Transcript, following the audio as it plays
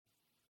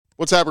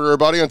What's happening,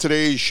 everybody? On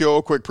today's show,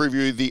 a quick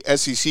preview of the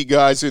SEC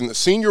guys in the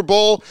Senior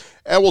Bowl,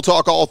 and we'll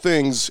talk all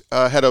things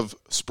ahead of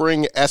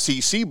spring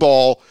SEC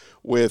ball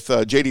with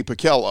JD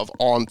Pickell of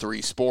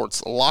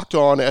On3Sports. Locked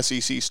On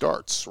SEC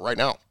starts right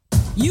now.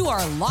 You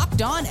are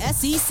Locked On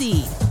SEC,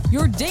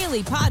 your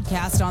daily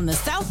podcast on the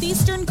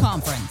Southeastern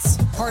Conference.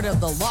 Part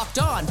of the Locked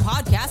On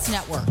Podcast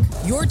Network,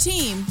 your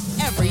team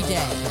every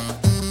day.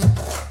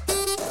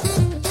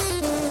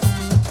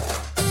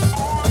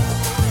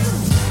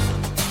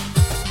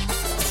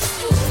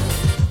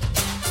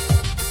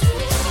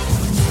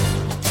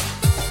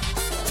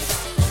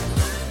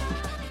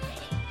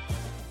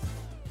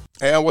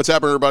 And what's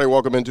happening, everybody?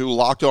 Welcome into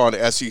Locked On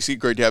SEC.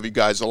 Great to have you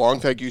guys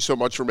along. Thank you so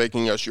much for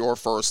making us your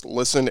first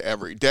listen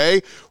every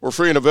day. We're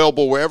free and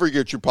available wherever you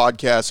get your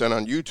podcasts and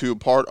on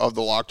YouTube, part of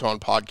the Locked On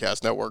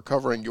Podcast Network,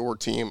 covering your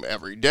team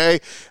every day.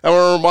 I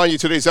want to remind you,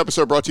 today's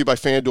episode brought to you by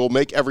FanDuel.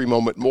 Make every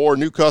moment more.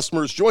 New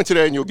customers, join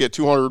today and you'll get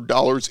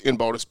 $200 in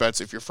bonus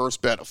bets if your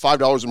first bet of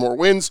 $5 or more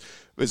wins.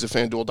 Visit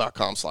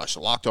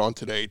FanDuel.com/LockedOn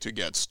today to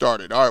get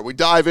started. All right, we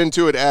dive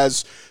into it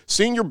as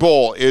Senior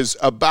Bowl is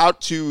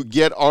about to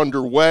get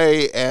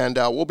underway, and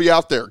we'll be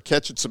out there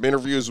catching some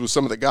interviews with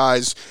some of the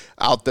guys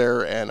out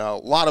there, and a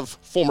lot of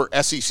former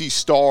SEC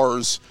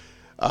stars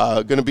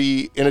going to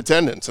be in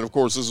attendance. And, of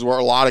course, this is where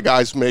a lot of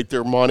guys make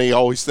their money.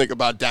 Always think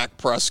about Dak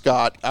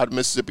Prescott out of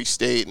Mississippi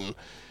State and,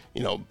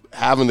 you know,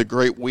 having the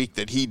great week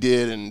that he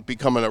did and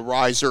becoming a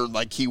riser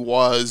like he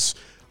was.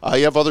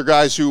 You have other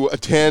guys who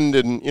attend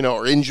and, you know,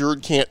 are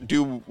injured, can't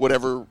do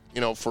whatever,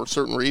 you know, for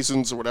certain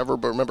reasons or whatever.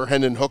 But remember,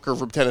 Hendon Hooker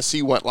from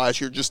Tennessee went last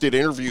year, just did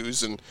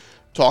interviews and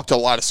talked to a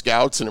lot of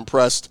scouts and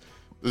impressed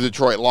the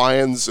Detroit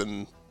Lions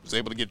and was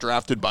able to get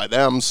drafted by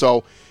them.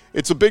 So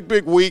it's a big,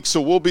 big week. So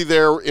we'll be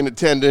there in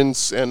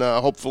attendance and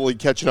hopefully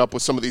catching up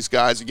with some of these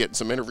guys and getting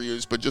some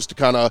interviews. But just to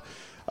kind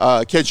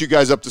of catch you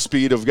guys up to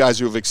speed of guys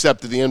who have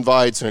accepted the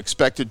invites and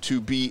expected to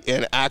be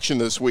in action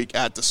this week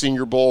at the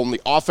Senior Bowl. On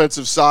the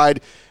offensive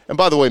side, and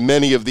by the way,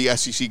 many of the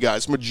SEC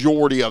guys,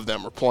 majority of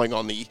them are playing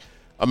on the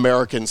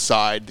American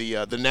side.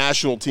 The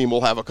national team will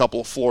have a couple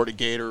of Florida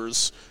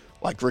Gators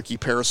like Ricky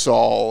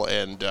Pearsall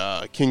and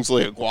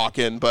Kingsley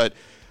Aguakin. But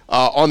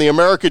on the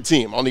American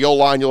team, on the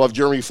O-line, you'll have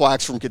Jeremy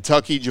Flax from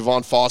Kentucky,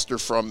 Javon Foster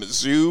from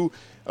Mizzou.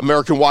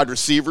 American wide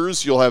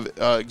receivers, you'll have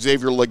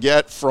Xavier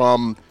Legette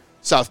from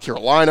South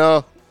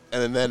Carolina,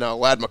 and then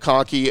Ladd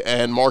McConkey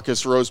and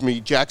Marcus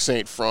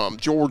Rosemy-Jacksaint from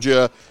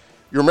Georgia.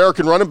 Your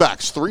American running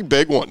backs, three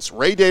big ones.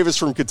 Ray Davis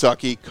from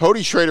Kentucky,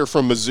 Cody Schrader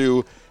from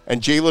Mizzou,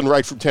 and Jalen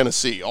Wright from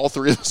Tennessee. All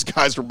three of those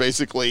guys were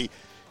basically,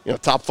 you know,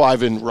 top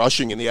five in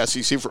rushing in the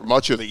SEC for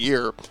much of the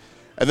year.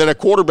 And then at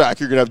quarterback,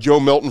 you're going to have Joe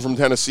Milton from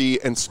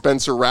Tennessee and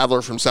Spencer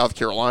Rattler from South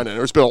Carolina. And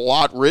there's been a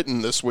lot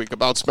written this week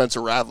about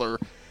Spencer Rattler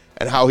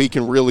and how he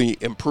can really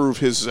improve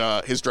his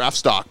draft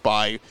stock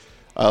by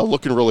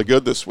looking really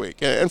good this week.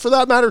 And for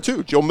that matter,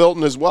 too, Joe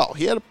Milton as well.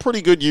 He had a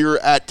pretty good year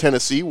at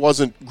Tennessee.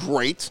 Wasn't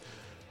great,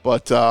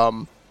 but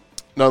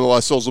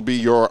nonetheless, those will be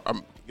your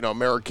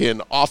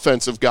American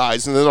offensive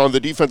guys. And then on the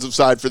defensive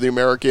side for the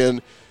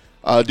American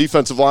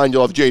defensive line,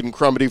 you'll have Jaden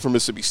Crumedy from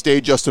Mississippi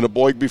State, Justin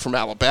Aboigbe from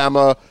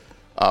Alabama,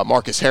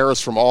 Marcus Harris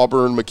from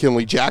Auburn,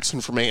 McKinley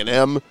Jackson from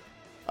A&M.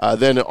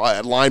 Then at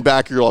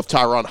linebacker, you'll have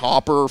Tyron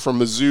Hopper from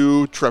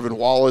Mizzou, Trevin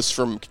Wallace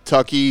from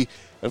Kentucky,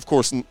 and, of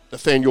course,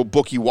 Nathaniel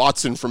Bookie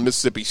Watson from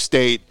Mississippi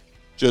State,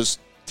 just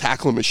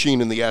tackling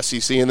machine in the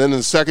SEC. And then in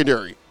the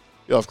secondary,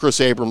 you'll have Chris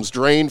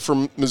Abrams-Drain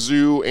from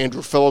Mizzou,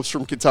 Andrew Phillips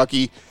from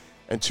Kentucky,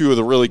 and two of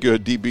the really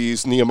good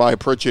DBs, Nehemiah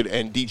Pritchett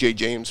and DJ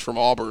James from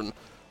Auburn,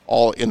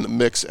 all in the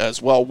mix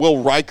as well.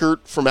 Will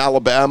Reichert from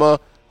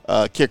Alabama,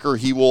 kicker,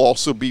 he will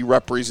also be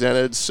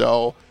represented.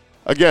 So,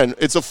 again,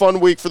 it's a fun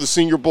week for the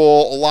Senior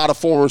Bowl. A lot of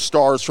former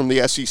stars from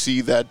the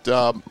SEC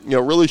that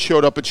really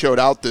showed up and showed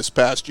out this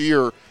past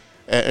year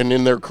and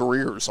in their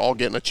careers, all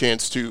getting a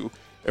chance to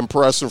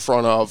impress in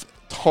front of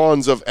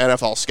tons of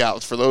NFL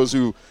scouts. For those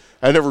who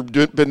have never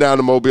been down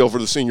to Mobile for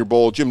the Senior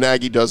Bowl, Jim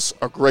Nagy does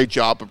a great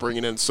job of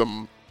bringing in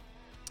some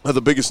of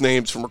the biggest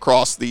names from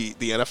across the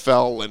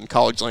NFL and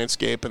college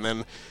landscape, and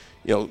then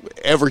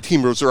every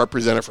team was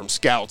represented from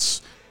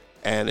scouts.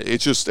 And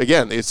it's just,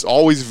 again, it's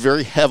always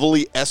very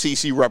heavily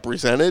SEC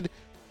represented.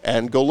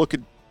 And go look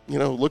at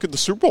the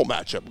Super Bowl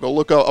matchup. Go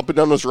look up and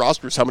down those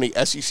rosters, how many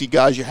SEC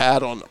guys you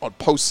had on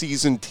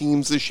postseason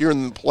teams this year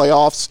in the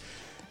playoffs.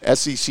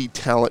 SEC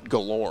talent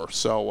galore.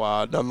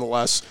 So,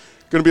 nonetheless,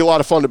 going to be a lot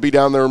of fun to be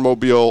down there in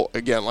Mobile.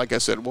 Again, like I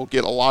said, we'll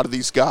get a lot of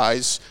these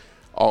guys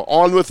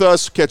on with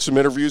us, catch some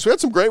interviews. We had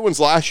some great ones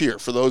last year.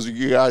 For those of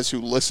you guys who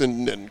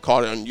listened and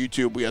caught it on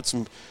YouTube, we had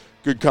some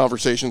good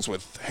conversations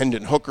with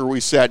Hendon Hooker we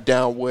sat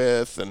down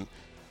with, and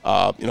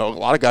a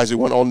lot of guys who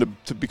went on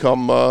to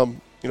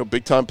become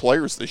big-time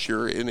players this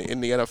year in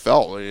the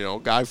NFL. A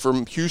guy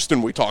from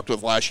Houston we talked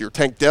with last year,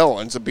 Tank Dell,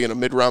 ends up being a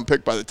mid-round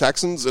pick by the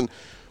Texans and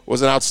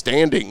was an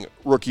outstanding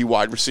rookie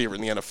wide receiver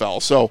in the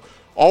NFL. So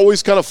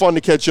always kind of fun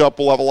to catch up.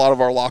 We'll have a lot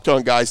of our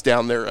locked-on guys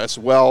down there as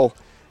well.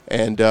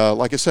 And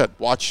like I said,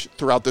 watch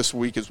throughout this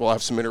week as we'll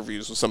have some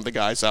interviews with some of the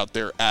guys out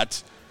there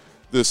at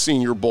the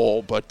Senior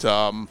Bowl. But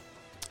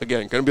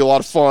again, going to be a lot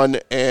of fun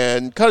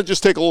and kind of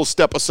just take a little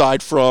step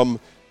aside from,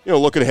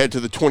 looking ahead to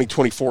the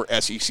 2024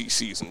 SEC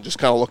season. Just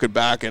kind of looking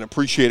back and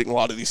appreciating a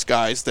lot of these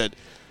guys that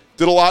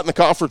did a lot in the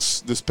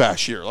conference this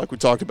past year, like we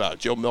talked about.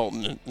 Joe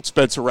Milton and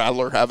Spencer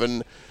Rattler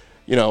having,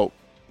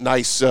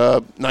 nice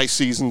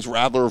seasons.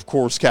 Rattler, of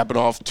course, capping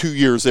off 2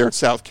 years there at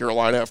South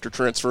Carolina after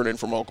transferring in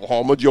from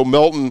Oklahoma. Joe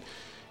Milton,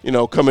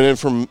 coming in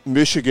from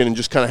Michigan and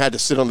just kind of had to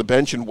sit on the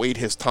bench and wait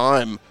his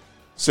time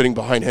sitting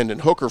behind Hendon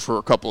Hooker for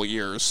a couple of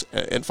years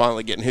and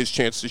finally getting his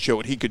chance to show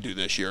what he could do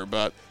this year.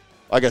 But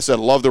like I said,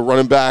 I love the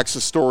running backs.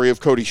 The story of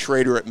Cody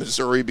Schrader at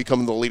Missouri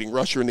becoming the leading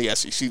rusher in the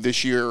SEC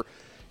this year,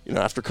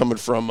 after coming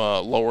from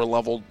a lower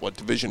level,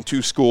 Division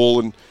II school,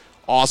 and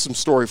awesome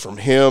story from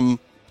him.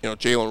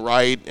 Jalen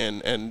Wright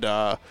and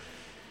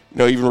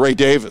even Ray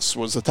Davis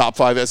was the top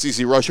 5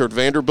 SEC rusher at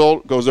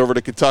Vanderbilt, goes over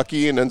to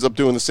Kentucky and ends up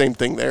doing the same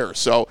thing there.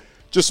 So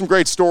just some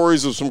great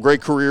stories of some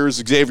great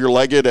careers. Xavier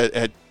Leggett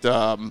at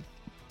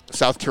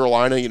South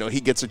Carolina,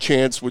 he gets a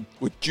chance with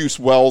Juice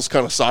Wells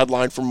kind of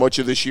sidelined for much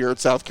of this year at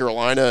South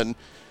Carolina and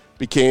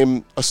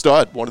became a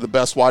stud, one of the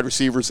best wide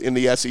receivers in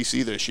the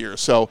SEC this year.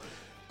 So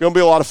going to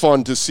be a lot of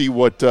fun to see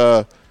what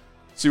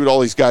all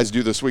these guys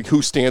do this week,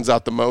 who stands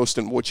out the most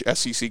and which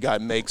SEC guy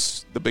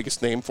makes the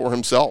biggest name for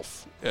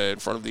himself in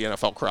front of the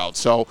NFL crowd.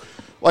 So,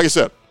 like I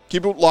said,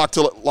 keep it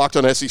locked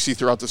on SEC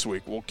throughout this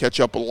week. We'll catch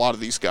up with a lot of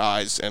these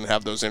guys and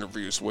have those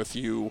interviews with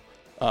you,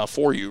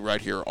 for you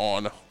right here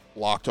on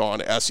Locked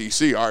On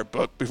SEC. All right,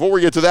 but before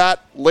we get to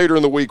that, later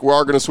in the week, we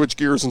are going to switch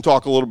gears and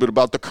talk a little bit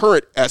about the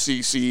current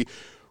SEC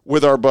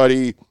with our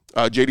buddy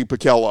JD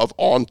Pickell of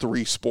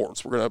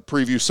On3Sports. We're going to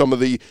preview some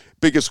of the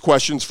biggest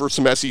questions for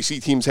some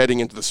SEC teams heading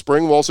into the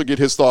spring. We'll also get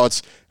his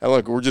thoughts. And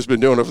look, we've just been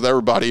doing it with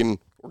everybody, and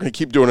we're going to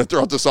keep doing it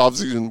throughout this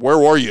offseason. Where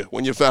were you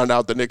when you found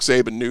out the Nick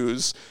Saban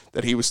news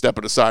that he was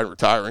stepping aside and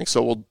retiring?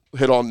 So we'll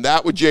hit on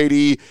that with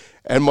JD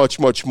and much,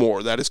 much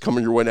more. That is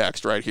coming your way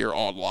next right here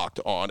on Locked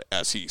On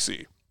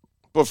SEC.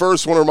 But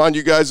first, I want to remind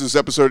you guys this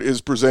episode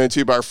is presented to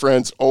you by our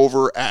friends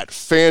over at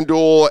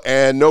FanDuel,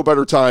 and no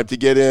better time to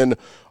get in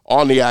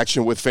on the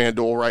action with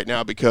FanDuel right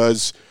now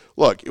because,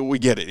 look, we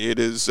get it. It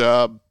is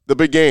the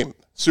big game,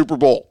 Super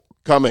Bowl,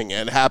 coming,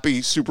 and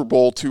happy Super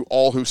Bowl to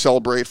all who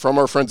celebrate from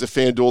our friends at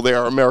FanDuel. They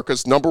are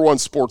America's #1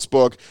 sports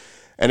book,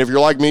 and if you're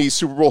like me,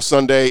 Super Bowl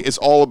Sunday is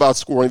all about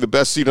scoring the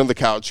best seat on the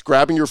couch,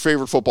 grabbing your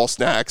favorite football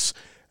snacks,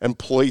 and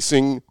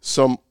placing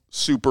some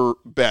super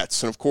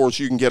bets. And, of course,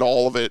 you can get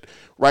all of it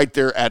right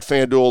there at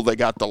FanDuel. They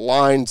got the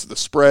lines, the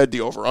spread,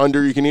 the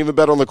over-under. You can even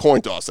bet on the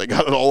coin toss. They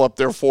got it all up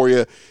there for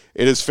you.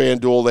 It is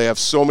FanDuel. They have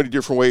so many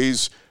different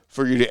ways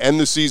for you to end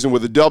the season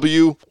with a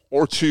W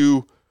or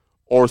 2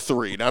 or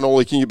 3. Not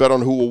only can you bet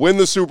on who will win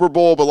the Super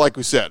Bowl, but like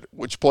we said,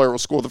 which player will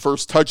score the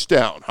first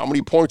touchdown, how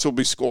many points will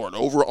be scored,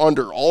 over,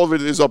 under. All of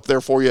it is up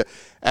there for you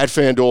at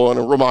FanDuel. And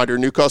a reminder,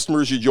 new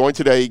customers, you join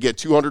today, you get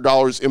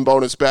 $200 in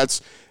bonus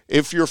bets.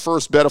 If your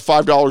first bet of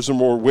 $5 or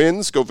more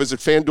wins, go visit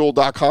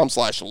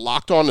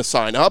FanDuel.com/lockedon to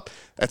sign up.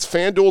 That's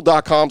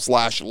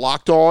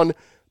FanDuel.com/lockedon.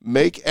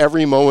 Make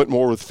every moment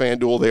more with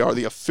FanDuel. They are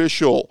the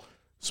official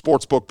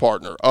sportsbook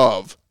partner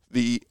of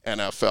the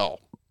NFL.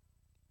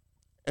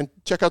 And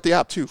check out the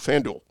app too,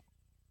 FanDuel.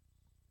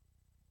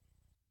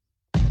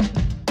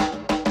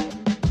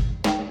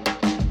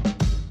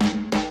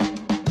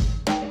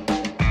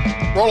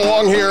 Roll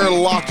along here,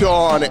 Locked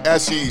On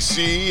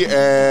SEC,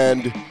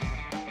 and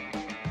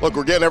look,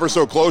 we're getting ever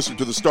so closer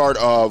to the start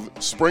of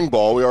spring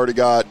ball. We already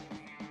got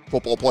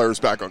football players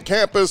back on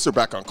campus. They're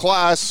back on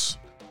class,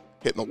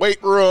 hitting the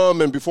weight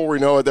room, and before we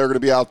know it, they're going to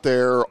be out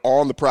there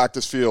on the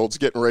practice fields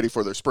getting ready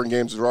for their spring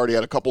games. We've already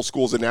had a couple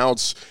schools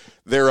announce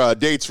their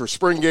dates for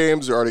spring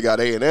games. They already got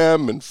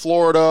A&M in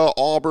Florida,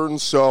 Auburn,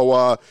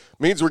 so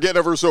means we're getting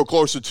ever so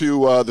closer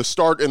to the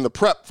start and the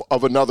prep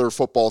of another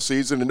football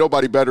season, and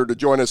nobody better to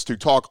join us to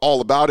talk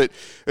all about it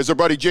is our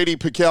buddy JD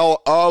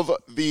Pickell of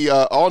the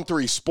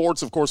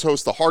On3Sports, of course,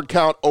 hosts the Hard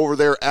Count over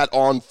there at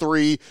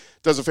On3.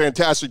 Does a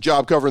fantastic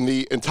job covering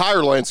the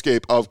entire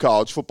landscape of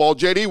college football.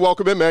 JD,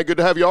 welcome in, man. Good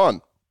to have you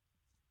on.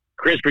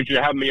 Chris, appreciate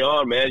you having me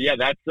on, man. Yeah,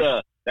 that's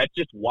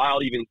just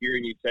wild even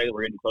hearing you say that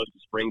we're getting close to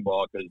spring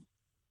ball because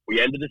we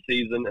ended the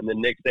season and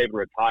then Nick Saban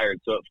retired,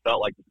 so it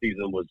felt like the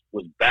season was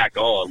back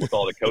on with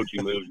all the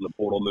coaching moves and the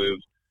portal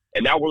moves.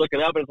 And now we're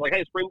looking up and it's like,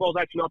 hey, spring ball's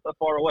actually not that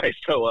far away.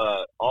 So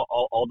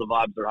all the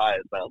vibes are high,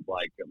 it sounds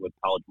like, with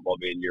college football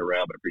being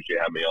year-round, but I appreciate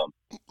having me on.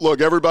 Look,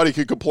 everybody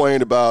can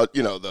complain about,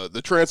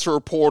 the transfer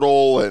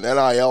portal and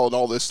NIL and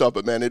all this stuff,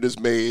 but, man, it has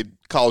made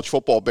college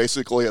football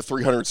basically a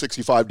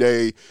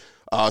 365-day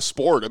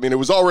sport. I mean, it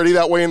was already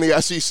that way in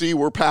the SEC.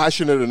 We're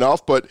passionate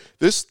enough, but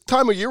this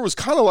time of year was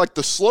kind of like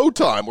the slow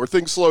time where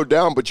things slowed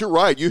down. But you're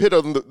right. You hit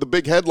on the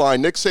big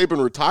headline, Nick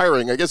Saban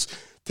retiring. I guess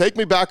take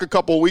me back a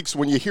couple of weeks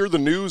when you hear the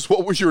news.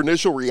 What was your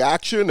initial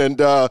reaction? And,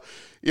 for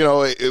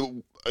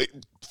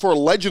a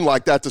legend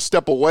like that to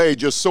step away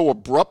just so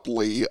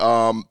abruptly,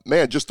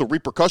 man, just the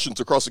repercussions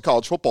across the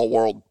college football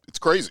world, it's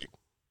crazy.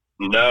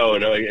 No,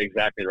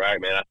 exactly right,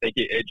 man. I think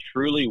it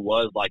truly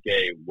was like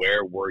a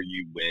where were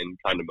you when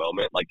kind of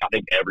moment. Like, I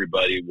think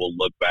everybody will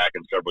look back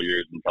in several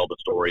years and tell the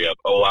story of,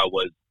 I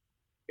was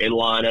in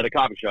line at a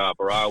coffee shop,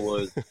 or I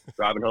was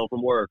driving home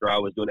from work, or I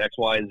was doing X,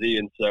 Y, and Z.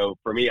 And so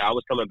for me, I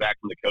was coming back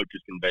from the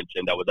coaches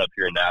convention that was up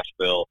here in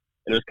Nashville.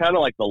 And it was kind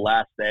of like the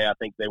last day. I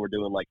think they were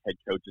doing like head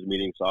coaches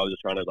meetings. So I was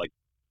just trying to like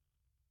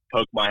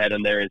poke my head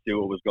in there and see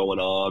what was going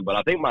on. But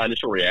I think my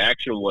initial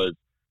reaction was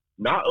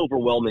not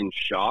overwhelming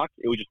shock.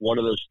 It was just one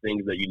of those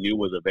things that you knew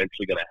was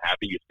eventually going to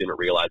happen. You just didn't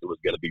realize it was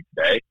going to be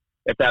today,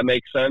 if that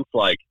makes sense.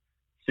 Like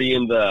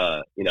seeing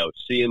the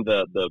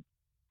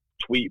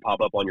tweet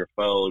pop up on your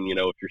phone, you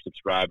know, if you're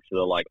subscribed to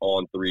the like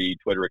On3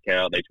 Twitter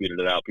account, they tweeted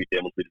it out, Pete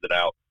Thamel tweeted it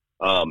out.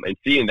 And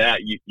seeing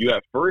that, you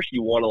at first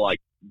you want to like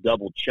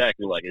double check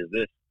and like, is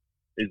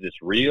this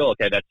real?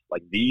 Okay, that's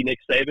like the Nick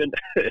Saban.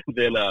 And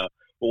then, but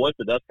once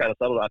the dust kind of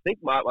settled, I think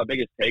my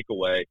biggest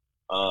takeaway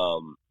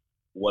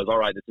was, all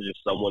right, this is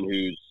just someone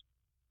who's,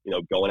 you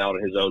know, going out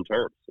on his own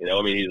terms. You know,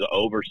 I mean, he's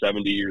over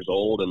 70 years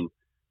old, and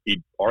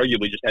he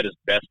arguably just had his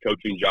best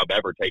coaching job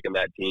ever, taking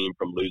that team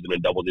from losing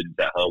in double digits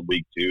at home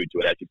week 2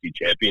 to an SEC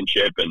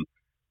championship and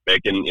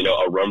making, you know,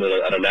 a run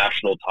at a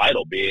national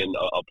title, being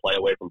a play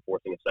away from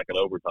forcing a second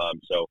overtime.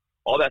 So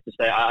all that to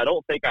say, I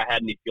don't think I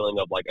had any feeling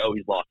of like, oh,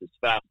 he's lost his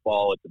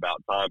fastball, it's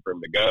about time for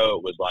him to go.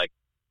 It was like,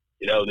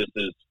 you know, this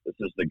is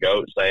the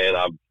GOAT saying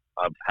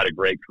I've had a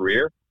great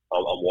career.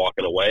 I'm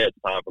walking away. It's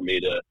time for me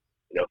to,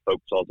 you know,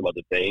 focus on some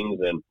other things.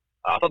 And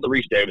I thought the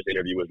Reese Davis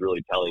interview was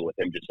really telling, with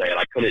him just saying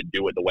I couldn't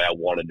do it the way I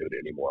wanted to do it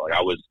anymore. Like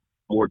I was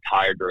more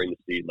tired during the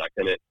season. I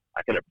couldn't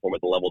perform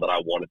at the level that I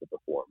wanted to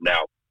perform.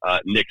 Now,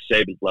 Nick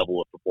Saban's level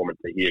of performance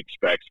that he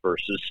expects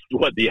versus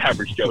what the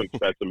average Joe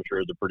expects, I'm sure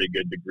is a pretty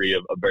good degree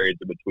of variance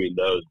in between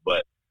those.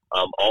 But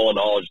all in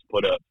all, just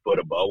put a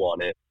bow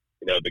on it.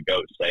 You know, the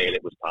GOAT saying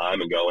it was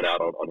time and going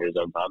out on his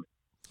own time.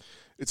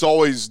 It's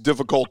always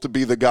difficult to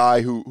be the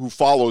guy who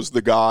follows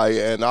the guy,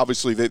 and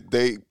obviously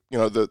they you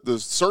know, the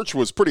search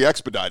was pretty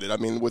expedited. I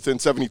mean, within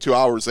 72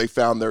 hours, they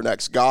found their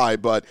next guy.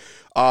 But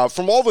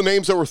from all the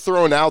names that were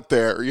thrown out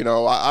there, you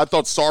know, I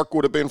thought Sark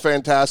would have been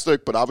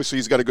fantastic, but obviously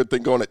he's got a good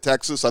thing going at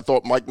Texas. I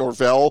thought Mike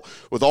Norvell,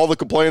 with all the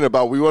complaining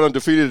about we went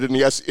undefeated in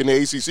the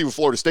ACC with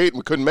Florida State and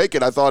we couldn't make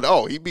it, I thought,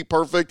 oh, he'd be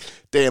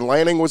perfect. Dan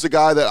Lanning was a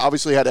guy that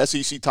obviously had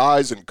SEC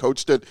ties and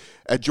coached at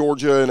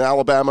Georgia and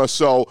Alabama.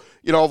 So,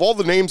 you know, of all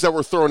the names that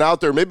were thrown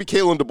out there, maybe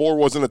Kalen DeBoer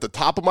wasn't at the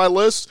top of my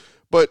list,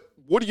 but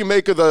what do you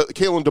make of the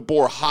Kalen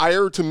DeBoer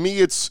hire? To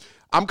me,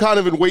 I'm kind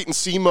of in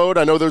wait-and-see mode.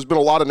 I know there's been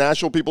a lot of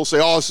national people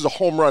say, oh, this is a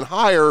home run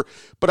hire,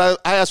 but I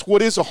ask,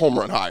 what is a home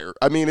run hire?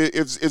 I mean,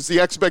 it's the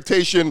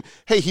expectation,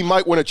 hey, he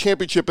might win a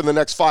championship in the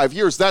next 5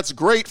 years. That's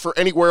great for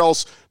anywhere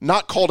else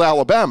not called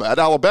Alabama. At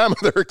Alabama,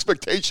 their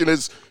expectation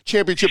is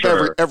championship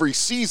every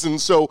season.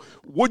 So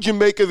what'd you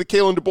make of the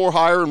Kalen DeBoer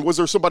hire, and was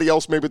there somebody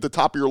else maybe at the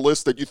top of your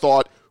list that you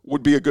thought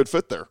would be a good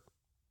fit there?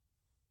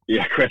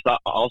 Yeah, Chris,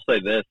 I'll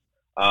say this.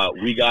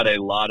 We got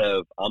a lot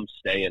of I'm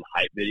staying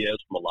hype videos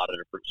from a lot of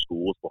different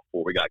schools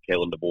before we got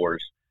Kalen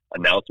DeBoer's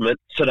announcement.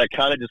 So that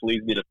kind of just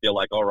leads me to feel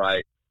like, all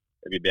right,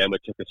 maybe Bama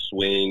took a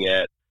swing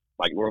at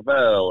Mike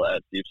Norvell,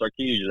 at Steve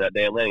Sarkisian, at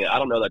Dan Lanning. I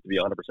don't know that to be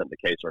 100% the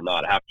case or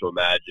not. I have to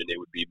imagine it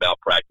would be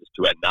malpractice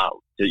to not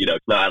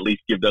at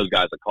least give those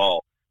guys a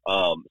call.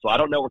 So I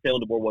don't know where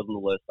Kalen DeBoer was on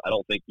the list. I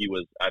don't think he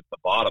was at the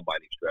bottom by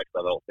any stretch.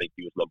 I don't think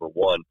he was number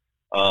one.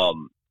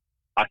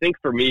 I think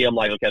for me, I'm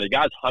like, okay, the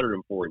guy's 104-12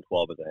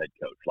 as a head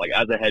coach. Like,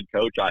 as a head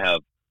coach, I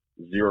have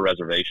zero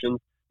reservations.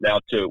 Now,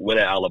 to win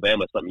at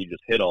Alabama, something you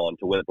just hit on,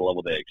 to win at the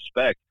level they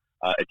expect,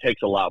 it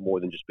takes a lot more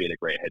than just being a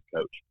great head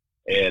coach.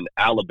 And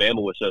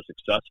Alabama was so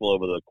successful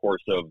over the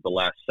course of the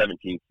last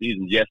 17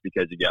 seasons, yes,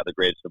 because you got the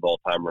greatest of all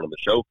time running the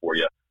show for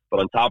you. But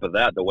on top of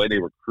that, the way they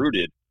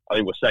recruited, I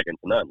mean, was second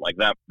to none. Like,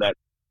 that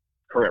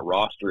current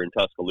roster in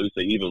Tuscaloosa,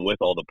 even with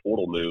all the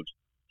portal moves,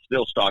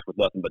 still stocked with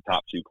nothing but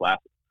top 2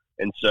 classes.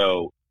 And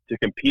so, to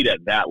compete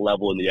at that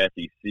level in the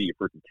SEC,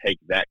 for it to take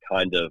that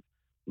kind of,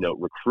 you know,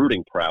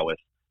 recruiting prowess,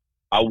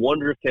 I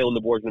wonder if Kalen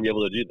DeBoer is going to be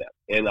able to do that.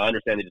 And I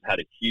understand they just had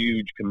a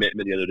huge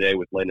commitment the other day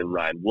with Landon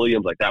Ryan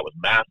Williams. Like, that was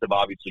massive,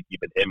 obviously,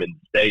 keeping him in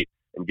the state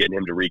and getting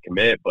him to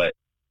recommit. But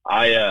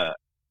I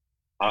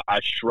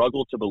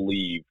struggle to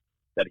believe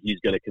that he's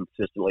going to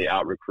consistently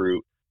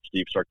out-recruit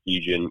Steve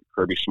Sarkisian,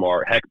 Kirby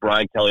Smart. Heck,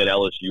 Brian Kelly at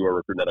LSU are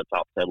recruiting at a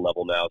top 10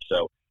 level now.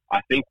 So I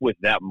think with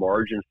that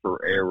margin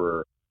for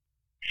error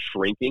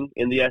shrinking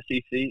in the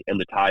SEC and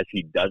the ties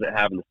he doesn't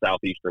have in the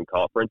Southeastern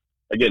Conference,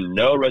 again,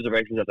 no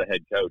reservations as a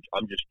head coach.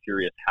 I'm just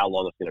curious how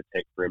long it's going to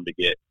take for him to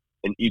get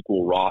an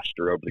equal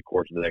roster over the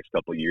course of the next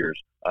couple of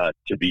years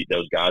to beat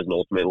those guys and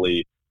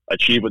ultimately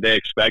achieve what they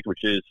expect,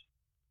 which is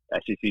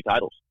SEC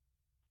titles.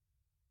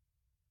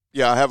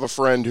 Yeah, I have a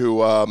friend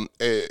who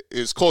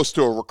is close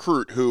to a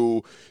recruit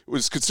who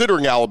was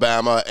considering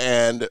Alabama,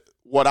 and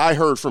what I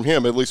heard from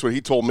him, at least what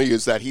he told me,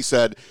 is that he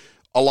said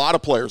a lot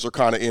of players are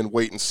kind of in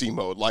wait-and-see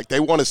mode. Like, they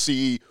want to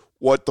see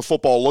what the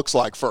football looks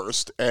like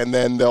first, and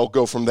then they'll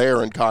go from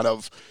there and kind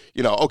of,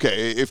 you know,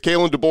 okay, if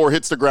Kalen DeBoer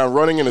hits the ground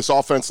running and his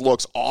offense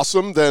looks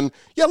awesome, then,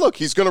 yeah, look,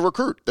 he's going to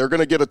recruit. They're going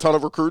to get a ton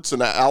of recruits,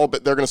 and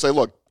they're going to say,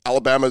 look,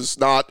 Alabama's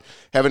not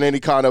having any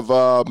kind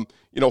of,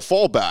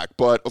 fallback.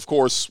 But of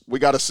course, we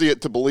got to see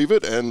it to believe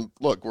it. And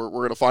look, we're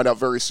going to find out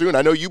very soon.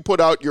 I know you put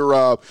out your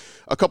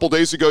a couple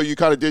days ago. You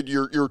kind of did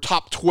your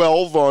top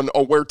 12 on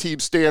where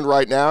teams stand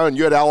right now, and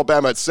you had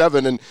Alabama at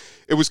 7. And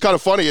it was kind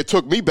of funny. It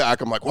took me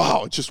back. I'm like,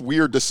 wow, it's just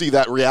weird to see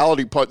that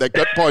reality punch, that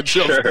gut punch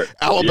of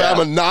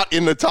Alabama not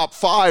in the top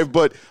 5.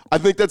 But I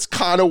think that's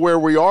kind of where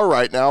we are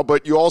right now.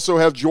 But you also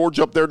have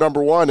Georgia up there,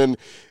 number 1. And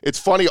it's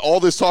funny, all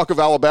this talk of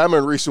Alabama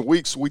in recent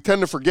weeks, we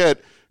tend to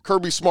forget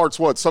Kirby Smart's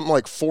something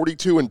like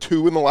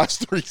 42-2 in the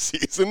last 3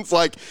 seasons.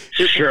 Like,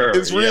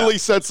 it really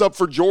sets up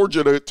for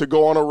Georgia to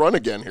go on a run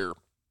again here.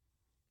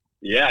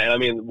 Yeah, and I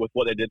mean, with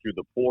what they did through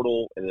the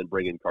portal and then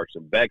bringing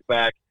Carson Beck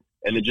back,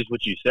 and then just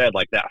what you said,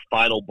 like that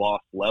final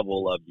boss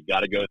level of you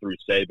got to go through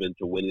Saban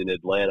to win in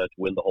Atlanta, to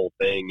win the whole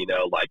thing,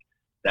 like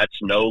that's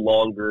no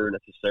longer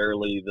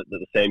necessarily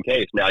the same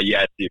case. Now,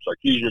 Steve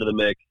Sarkisian to the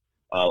mix.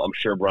 I'm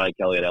sure Brian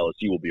Kelly at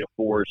LSU will be a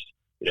force.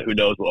 Who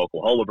knows what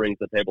Oklahoma brings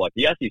to the table. Like,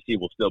 the SEC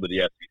will still be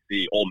the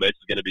SEC. Ole Miss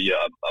is going to be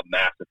a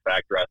massive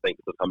factor, I think,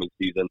 this coming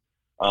season.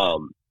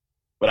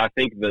 But I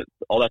think that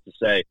all that to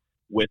say,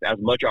 with as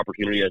much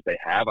opportunity as they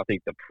have, I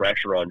think the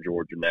pressure on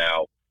Georgia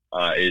now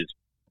is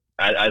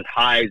as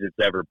high as it's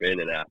ever been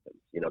in Athens.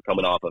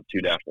 Coming off of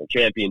 2 national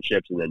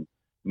championships and then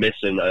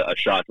missing a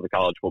shot to the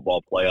college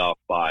football playoff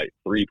by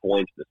 3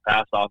 points this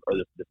past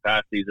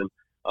season.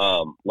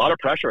 A lot of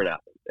pressure in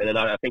Athens, and then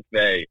I think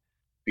they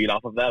feed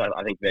off of that.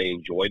 I think they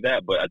enjoyed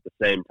that, but at the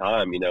same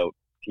time,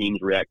 teams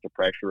react to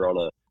pressure on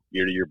a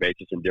year-to-year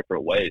basis in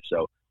different ways.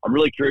 So I'm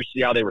really curious to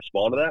see how they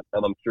respond to that.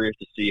 I'm curious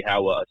to see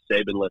how a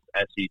Saban-less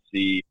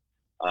SEC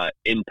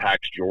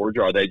impacts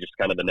Georgia. Are they just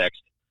kind of the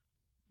next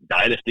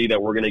dynasty that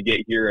we're going to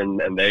get here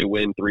and they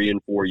win 3 and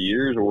 4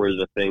 years, or is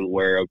it a thing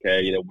where,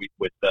 okay,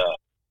 with the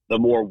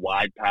more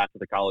wide path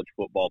of the college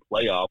football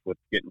playoff with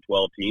getting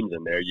 12 teams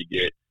in there, you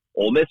get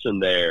Ole Miss in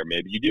there,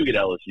 maybe you do get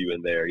LSU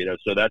in there,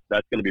 so that's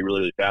going to be really,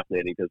 really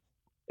fascinating, because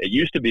it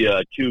used to be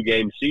a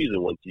 2-game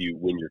season once you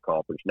win your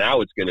conference. Now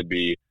it's going to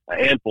be a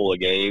handful of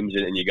games,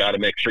 and you got to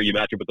make sure you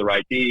match up with the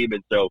right team,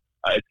 and so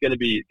it's going to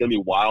be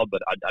wild.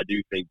 But I do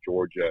think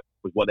Georgia,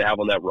 with what they have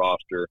on that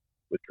roster,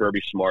 with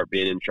Kirby Smart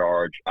being in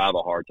charge, I have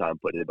a hard time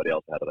putting anybody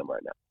else ahead of them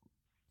right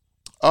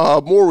now.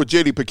 More with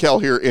J.D.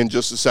 Pickell here in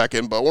just a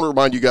second, but I want to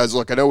remind you guys,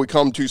 look, I know we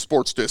come to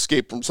sports to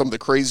escape from some of the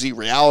crazy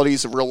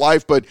realities of real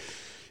life, but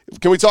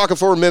can we talk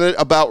for a minute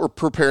about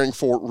preparing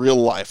for real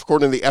life?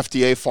 According to the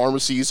FDA,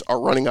 pharmacies are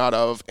running out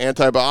of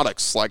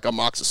antibiotics like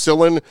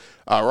amoxicillin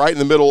right in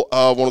the middle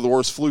of one of the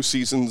worst flu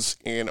seasons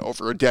in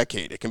over a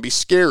decade. It can be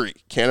scary.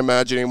 Can't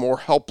imagine a more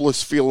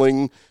helpless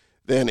feeling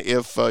than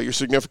if your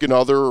significant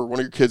other or one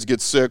of your kids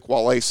gets sick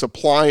while a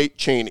supply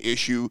chain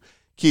issue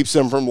keeps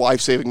them from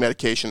life-saving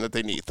medication that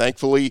they need.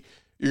 Thankfully,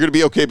 you're going to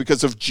be okay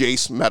because of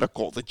Jace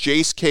Medical. The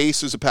Jace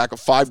case is a pack of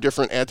 5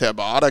 different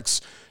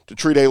antibiotics to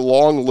treat a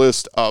long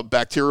list of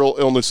bacterial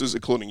illnesses,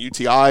 including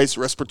UTIs,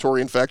 respiratory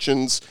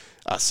infections,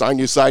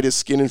 sinusitis,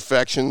 skin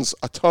infections,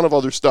 a ton of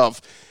other stuff.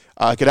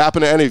 It could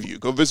happen to any of you.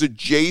 Go visit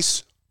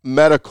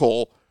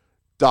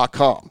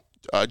jacemedical.com.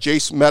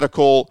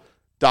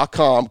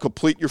 jacemedical.com.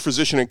 Complete your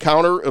physician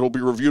encounter. It'll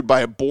be reviewed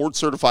by a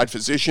board-certified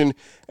physician,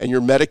 and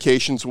your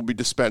medications will be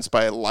dispensed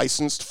by a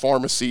licensed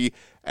pharmacy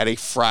at a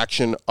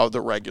fraction of the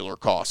regular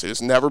cost. It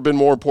has never been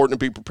more important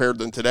to be prepared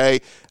than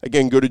today.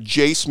 Again, go to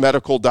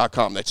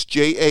jacemedical.com. That's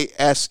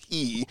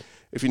J-A-S-E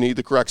if you need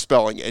the correct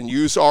spelling, and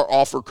use our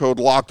offer code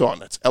LOCKEDON.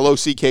 That's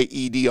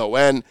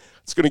LOCKEDON.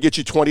 It's going to get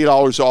you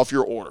 $20 off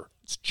your order.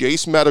 It's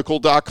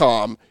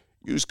jacemedical.com.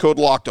 Use code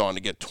LOCKEDON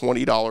to get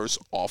 $20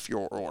 off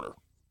your order.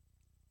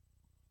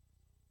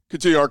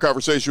 Continue our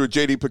conversation with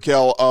J.D.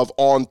 Pickell of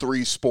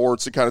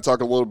On3Sports to kind of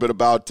talk a little bit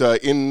about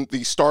in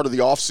the start of the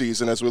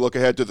offseason as we look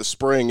ahead to the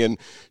spring. And,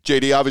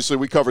 J.D., obviously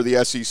we cover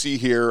the SEC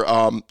here.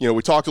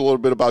 We talked a little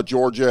bit about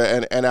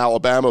Georgia and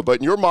Alabama, but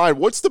in your mind,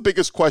 what's the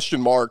biggest question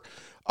mark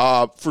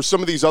for some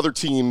of these other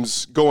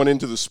teams going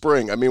into the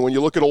spring? I mean, when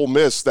you look at Ole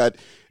Miss, that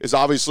is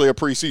obviously a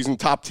preseason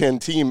top 10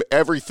 team.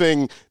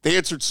 They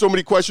answered so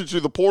many questions through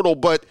the portal,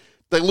 but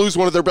they lose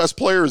one of their best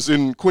players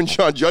in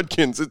Quinshon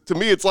Judkins. To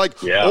me, it's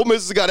like Ole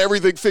Miss has got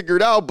everything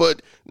figured out,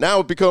 but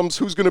now it becomes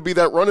who's going to be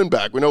that running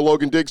back. We know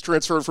Logan Diggs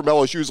transferred from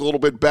LSU is a little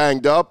bit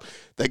banged up.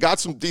 They got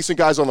some decent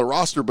guys on the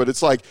roster, but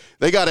it's like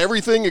they got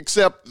everything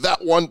except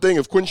that one thing.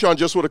 If Quinshon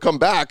just would have come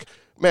back,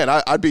 man,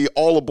 I'd be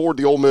all aboard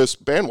the Ole Miss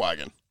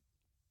bandwagon.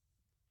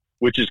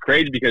 Which is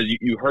crazy because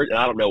you heard, and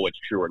I don't know what's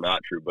true or not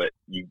true, but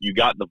you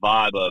got the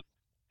vibe of,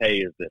 hey,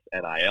 is this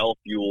NIL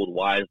fueled?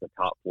 Why is the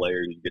top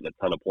player who's getting a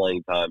ton of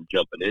playing time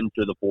jumping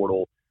into the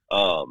portal?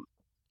 And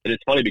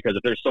it's funny because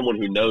if there's someone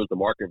who knows the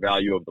market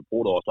value of the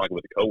portal, I was talking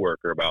with a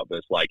coworker about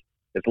this, like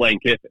it's Lane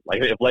Kiffin.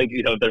 Like if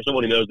there's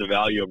someone who knows the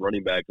value of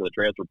running backs in the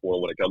transfer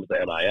portal when it comes to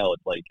NIL,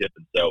 it's Lane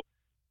Kiffin. So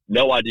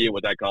no idea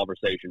what that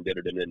conversation did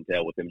or didn't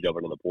entail with him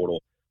jumping in the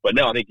portal. But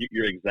no, I think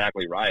you're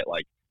exactly right.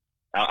 Like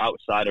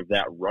outside of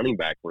that running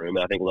back room,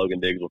 and I think Logan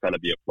Diggs will kind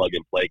of be a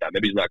plug-and-play guy.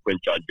 Maybe he's not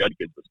Quinshon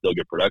Judkins, but still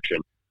good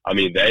production. I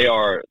mean,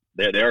 they're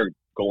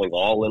going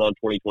all in on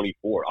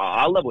 2024.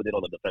 I love what they did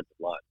on the defensive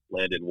line.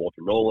 Landed Walter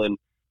Nolan,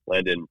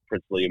 Landon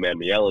Princely and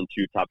Mielen,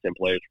 2 top 10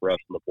 players for us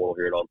in the portal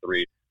here at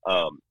On3.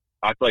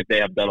 I feel like they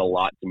have done a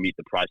lot to meet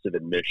the price of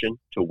admission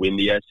to win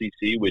the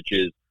SEC, which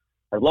is,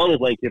 as long as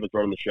Lane Kiffin's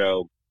running the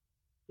show,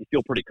 you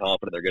feel pretty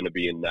confident they're going to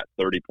be in that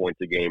 30 points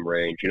a game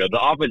range. You know,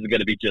 the offense is going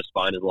to be just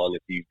fine as long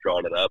as he's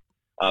drawing it up.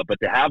 But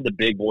to have the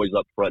big boys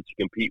up front to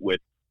compete with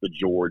the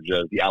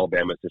Georgias, the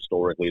Alabamas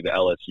historically, the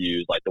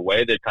LSUs, like the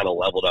way they've kind of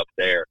leveled up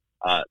there,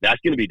 that's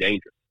going to be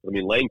dangerous. I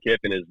mean, Lane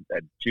Kiffin has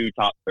had 2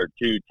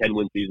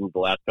 10-win seasons the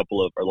last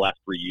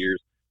 3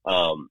 years.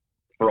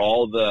 For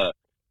all the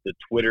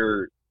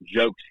Twitter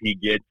jokes he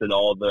gets and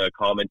all the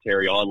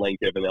commentary on Lane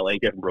Kiffin that Lane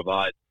Kiffin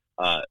provides,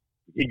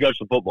 he goes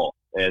to football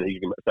and he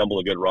can assemble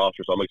a good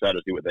roster. So I'm excited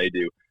to see what they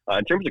do.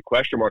 In terms of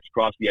question marks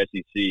across the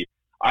SEC,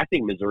 I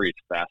think Missouri is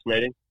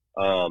fascinating.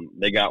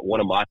 They got one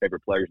of my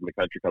favorite players in the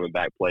country coming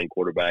back playing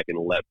quarterback and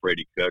let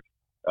Brady Cook.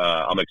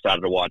 I'm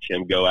excited to watch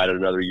him go at it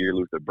another year,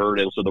 Luther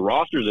Burden. So the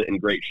roster's in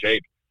great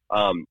shape.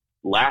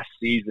 Last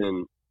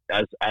season,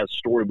 as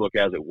storybook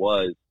as it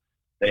was,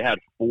 they had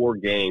 4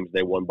 games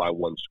they won by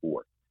 1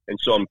 score. And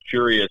so I'm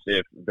curious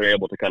if they're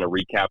able to kind of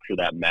recapture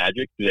that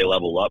magic. Do they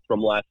level up from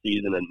last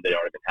season and they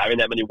aren't even having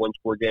that many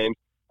 1-score games?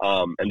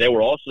 And they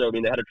were also, I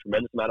mean, they had a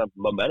tremendous amount of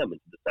momentum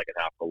into the second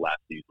half of last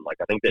season. Like,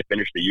 I think they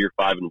finished the year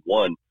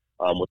 5-1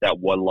 with that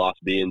 1 loss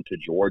being to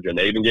Georgia. And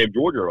they even gave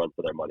Georgia a run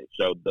for their money.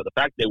 So the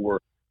fact they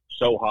were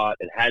so hot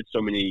and had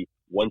so many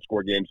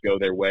 1-score games go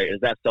their way,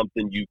 is that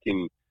something you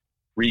can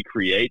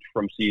recreate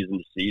from season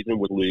to season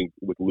with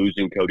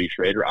losing Cody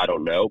Schrader? I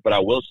don't know. But I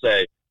will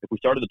say, if we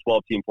started the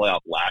 12-team playoff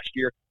last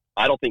year,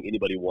 I don't think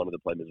anybody wanted to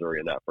play Missouri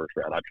in that first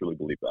round. I truly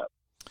believe that.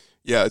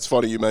 Yeah, it's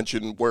funny you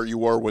mentioned where you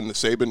were when the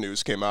Saban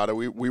news came out.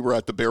 We were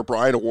at the Bear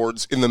Bryant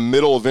Awards in the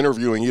middle of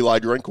interviewing Eli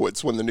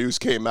Drinkwitz when the news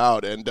came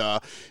out. And,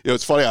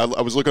 it's funny.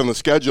 I was looking on the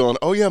schedule and,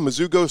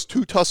 Mizzou goes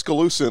to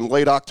Tuscaloosa in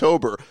late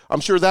October. I'm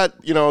sure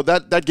that,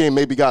 that game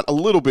maybe got a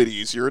little bit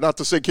easier. Not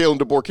to say Kalen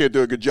DeBoer can't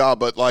do a good job,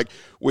 but like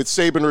with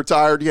Saban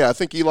retired, I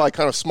think Eli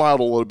kind of smiled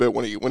a little bit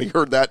when he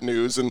heard that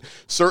news. And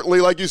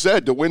certainly, like you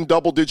said, to win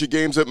double-digit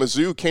games at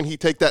Mizzou, can he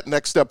take that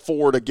next step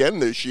forward again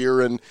this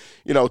year? And,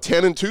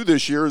 10-2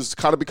 this year has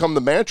kind of become the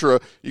mantra.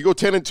 You go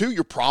 10-2,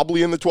 you're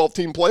probably in the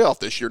 12-team playoff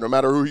this year, no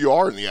matter who you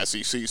are in the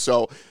SEC.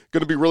 So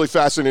going to be really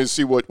fascinating to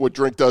see what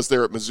Drink does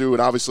there at Mizzou. And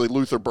obviously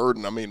Luther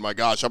Burden, I mean, my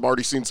gosh, I've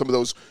already seen some of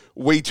those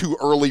way too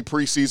early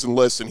preseason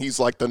lists, and he's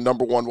like the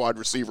number 1 wide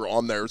receiver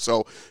on there.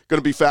 So going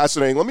to be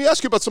fascinating. Let me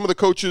ask you about some of the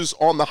coaches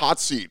on the hot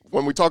seat.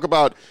 When we talk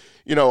about,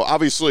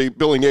 obviously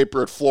Billy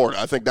Napier at Florida,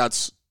 I think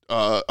that's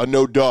a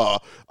no-duh.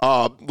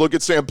 Look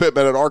at Sam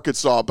Pittman at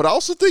Arkansas. But I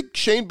also think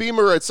Shane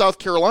Beamer at South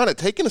Carolina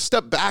taking a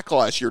step back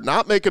last year,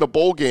 not making a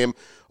bowl game.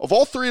 Of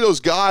all 3 of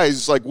those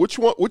guys, like which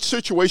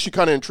situation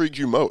kind of intrigues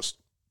you most?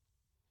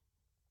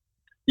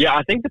 Yeah,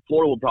 I think the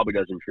Florida one probably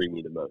does intrigue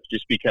me the most,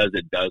 just because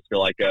it does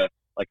feel like a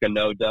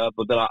no-duh.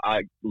 But then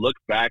I look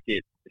back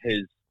at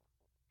his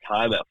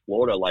time at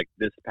Florida, like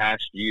this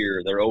past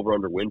year, their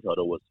over-under win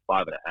total was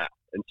 5.5.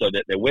 And so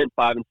they went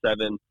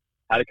 5-7,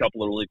 had a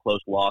couple of really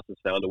close losses,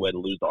 found a way to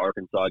lose the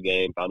Arkansas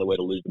game, found a way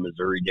to lose the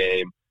Missouri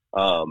game.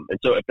 And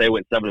so if they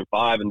went 7-5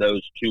 and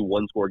those 2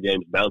 1-score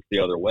games bounced the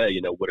other way,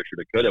 woulda,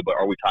 shoulda, coulda. But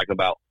are we talking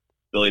about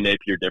Billy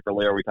Napier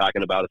differently? Are we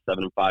talking about a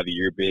 7-5 a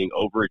year being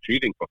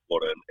overachieving for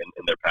Florida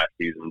in their past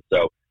season?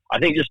 So I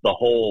think just the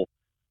whole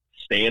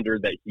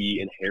standard that he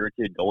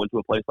inherited going to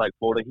a place like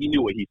Florida, he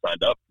knew what he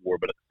signed up for.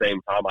 But at the same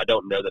time, I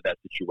don't know that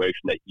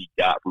situation that he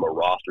got from a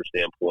roster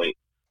standpoint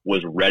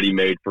was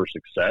ready-made for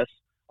success.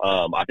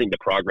 I think the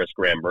progress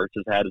Graham Mertz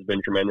has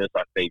been tremendous.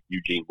 I think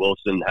Eugene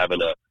Wilson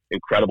having an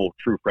incredible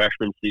true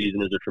freshman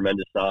season is a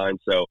tremendous sign.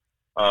 So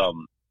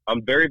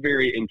I'm very,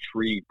 very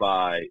intrigued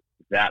by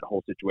that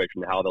whole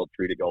situation and how they'll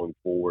treat it going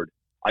forward.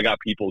 I got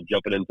people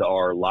jumping into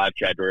our live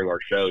chat during our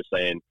show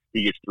saying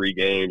he gets 3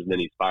 games and then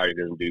he's fired.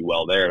 He doesn't do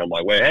well there. And I'm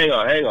like, wait, hang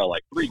on.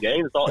 Like 3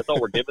 games? It's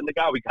all we're giving the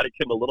guy? We got to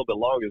give him a little bit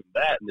longer than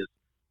that in this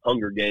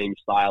Hunger Games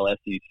style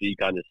SEC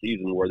kind of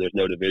season where there's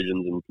no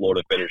divisions and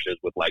Florida finishes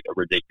with like a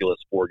ridiculous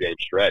 4-game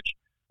stretch.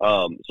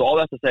 So all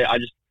that to say,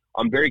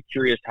 I'm very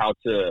curious how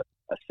to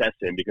assess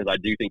him, because I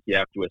do think you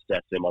have to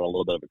assess him on a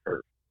little bit of a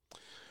curve.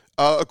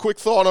 A quick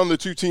thought on the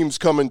 2 teams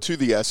coming to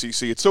the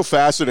SEC. It's so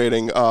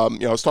fascinating. I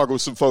was talking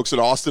with some folks in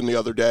Austin the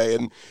other day,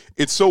 and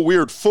it's so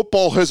weird.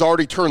 Football has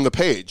already turned the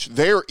page.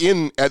 They're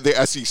in at the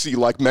SEC,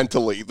 like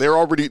mentally. They're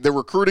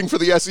recruiting for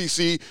the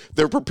SEC.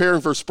 They're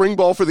preparing for spring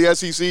ball for the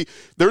SEC.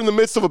 They're in the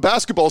midst of a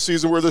basketball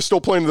season where they're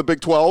still playing in the Big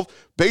 12.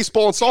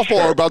 Baseball and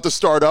softball are about to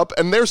start up,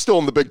 and they're still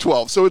in the Big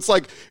 12. So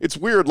it's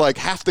weird. Like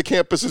half the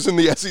campus is in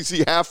the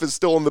SEC, half is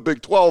still in the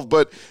Big 12.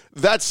 But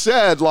that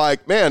said,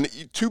 like, man,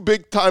 2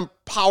 big-time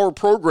power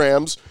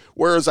programs,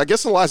 whereas I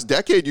guess in the last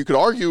decade you could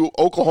argue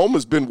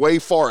Oklahoma's been way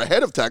far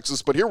ahead of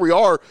Texas, but here we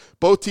are,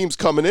 both teams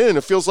coming in, and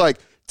it feels like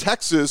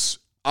Texas,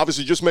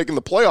 obviously just making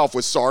the playoff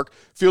with Sark,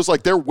 feels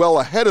like they're well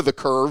ahead of the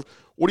curve.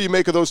 What do you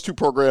make of those 2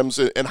 programs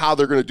and how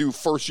they're going to do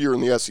first year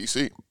in the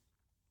SEC?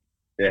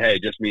 Yeah, hey,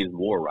 it just means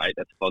more, right?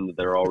 That's fun that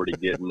they're already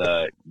getting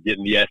the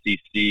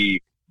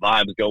SEC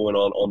vibes going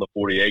on the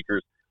 40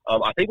 acres.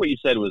 I think what you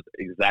said was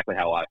exactly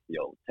how I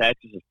feel.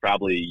 Texas is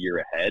probably a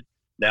year ahead.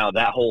 Now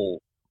that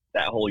whole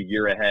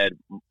year ahead,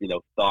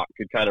 thought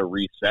could kind of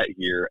reset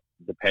here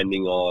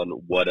depending on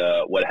what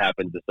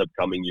happens this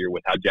upcoming year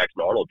with how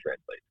Jackson Arnold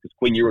translates. Because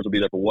Quinn Ewers will be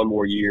there for one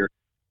more year.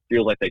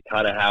 Feels like they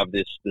kind of have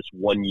this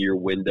 1 year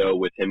window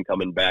with him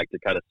coming back to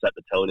kind of set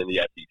the tone in the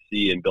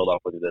SEC and build off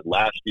what he did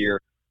last year.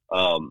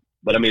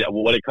 But I mean,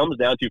 what it comes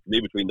down to for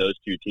me between those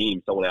two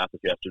teams, someone asked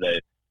us yesterday,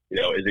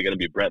 is it going to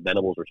be Brent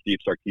Venables or Steve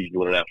Sarkisian to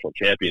win a national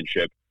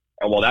championship?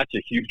 And while that's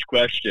a huge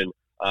question,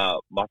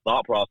 my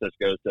thought process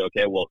goes to,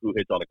 okay, well, who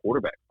hits on a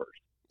quarterback first?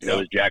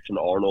 Is Jackson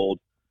Arnold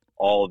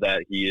all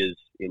that he is,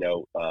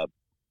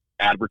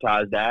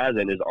 advertised as,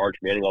 and is Arch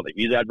Manning all that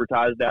he's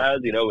advertised as?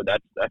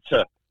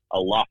 That's a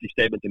lofty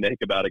statement to make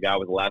about a guy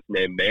with the last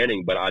name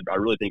Manning, but I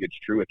really think it's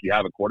true. If you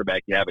have a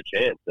quarterback, you have a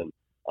chance. And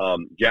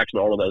Jackson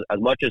Arnold, as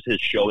much as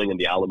his showing in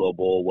the Alamo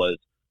Bowl was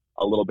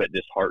a little bit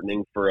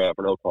disheartening for an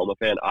Oklahoma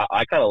fan,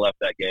 I kind of left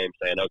that game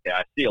saying, okay,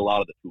 I see a lot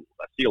of the tools.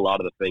 I see a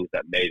lot of the things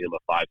that made him a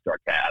five-star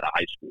cat out of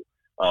high school.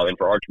 And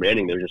for Arch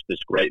Manning, there's just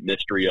this great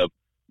mystery of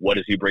what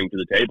does he bring to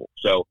the table.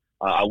 So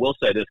I will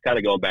say this, kind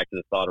of going back to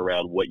the thought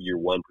around what year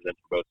one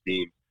presents for both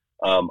teams.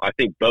 I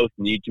think both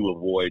need to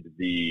avoid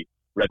the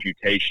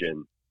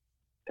reputation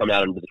coming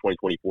out into the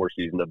 2024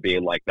 season of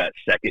being like that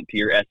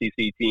second-tier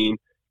SEC team,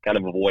 kind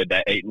of avoid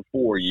that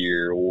 8-4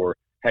 year, or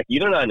heck,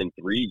 even 9-3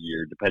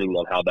 year, depending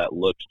on how that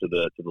looks to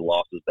the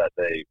losses that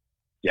they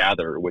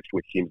gather, which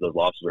teams those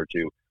losses are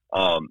to.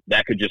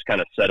 That could just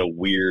kind of set a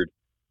weird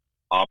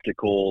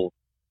optical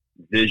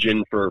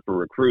vision for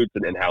recruits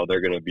and how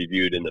they're going to be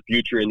viewed in the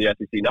future in the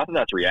SEC. Not that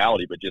that's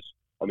reality, but just,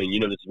 I mean,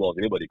 this as well as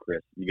anybody,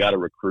 Chris. You got to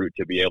recruit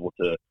to be able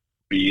to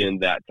be in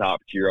that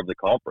top tier of the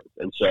conference.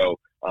 And so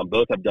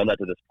both have done that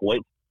to this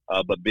point,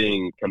 but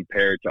being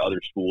compared to other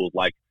schools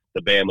like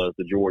the Bamas,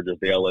 the Georgias,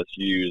 the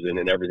LSUs,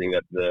 and everything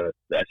that the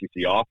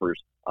SEC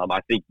offers, I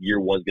think year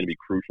one is going to be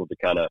crucial to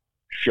kind of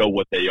show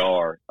what they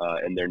are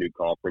in their new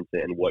conference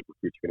and what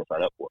recruits are going to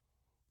sign up for.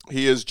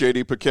 He is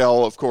J.D.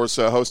 Pickell, of course,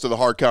 host of the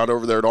Hard Count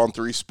over there at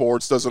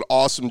On3Sports. Does an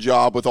awesome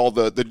job with all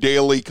the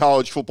daily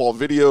college football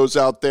videos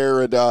out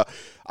there. And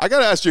I got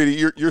to ask,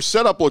 J.D., your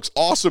setup looks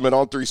awesome at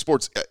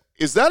On3Sports.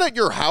 Is that at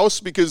your house?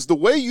 Because the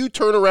way you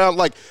turn around,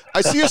 like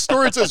I see a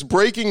story that says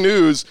breaking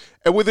news,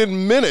 and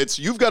within minutes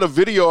you've got a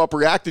video up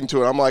reacting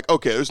to it. I'm like,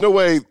 okay, there's no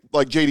way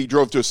like JD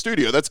drove to a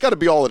studio. That's got to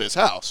be all at his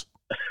house.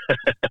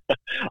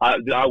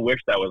 I wish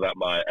that was at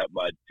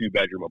my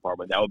 2-bedroom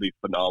apartment. That would be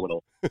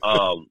phenomenal.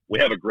 We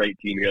have a great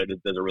team here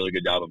that does a really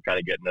good job of kind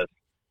of getting us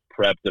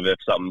prepped of if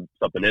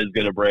something is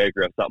going to break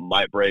or if something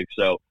might break.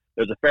 So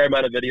there's a fair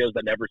amount of videos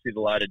that never see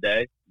the light of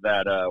day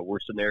that were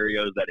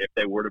scenarios that if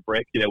they were to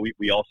break,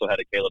 we also had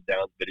a Caleb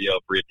Downs video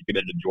for if you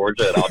committed to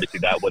Georgia, and obviously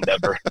that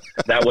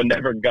one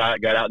never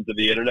got out into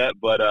the internet.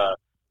 But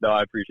no,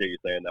 I appreciate you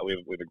saying that. We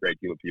have a great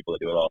team of people that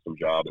do an awesome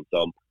job, and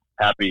so I'm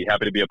happy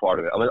to be a part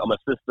of it. I'm a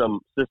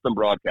system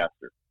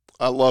broadcaster.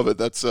 I love it.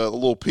 That's a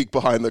little peek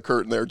behind the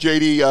curtain there.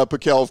 J.D.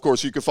 Pickell, of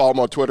course, you can follow him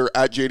on Twitter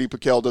at J.D.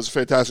 Pickell. Does a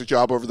fantastic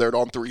job over there at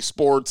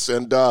On3Sports.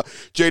 And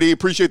J.D.,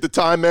 appreciate the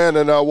time, man,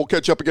 and we'll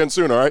catch up again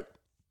soon, all right?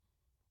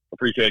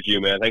 Appreciate you,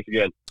 man. Thanks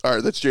again. All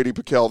right, that's J.D.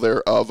 Pickell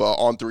there of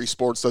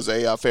On3Sports. Does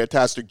a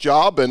fantastic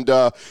job, and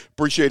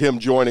appreciate him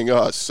joining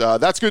us.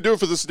 That's going to do it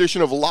for this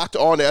edition of Locked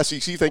On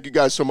SEC. Thank you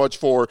guys so much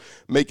for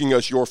making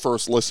us your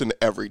first listen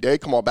every day.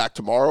 Come on back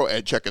tomorrow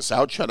and check us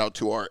out. Shout out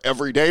to our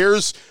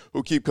everydayers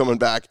who keep coming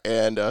back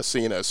and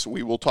seeing us.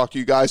 We will talk to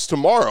you guys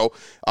tomorrow.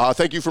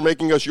 Thank you for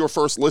making us your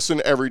first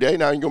listen every day.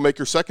 Now you can go make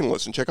your second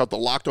listen. Check out the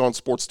Locked On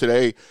Sports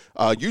Today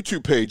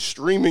YouTube page,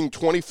 streaming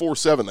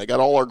 24/7. They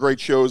got all our great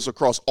shows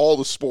across all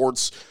the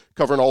sports,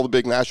 covering all the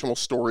big national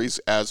stories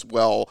as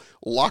well.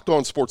 Locked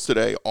On Sports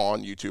Today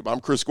on YouTube. I'm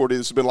Chris Gordy.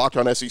 This has been Locked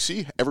On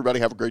SEC. Everybody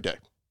have a great day.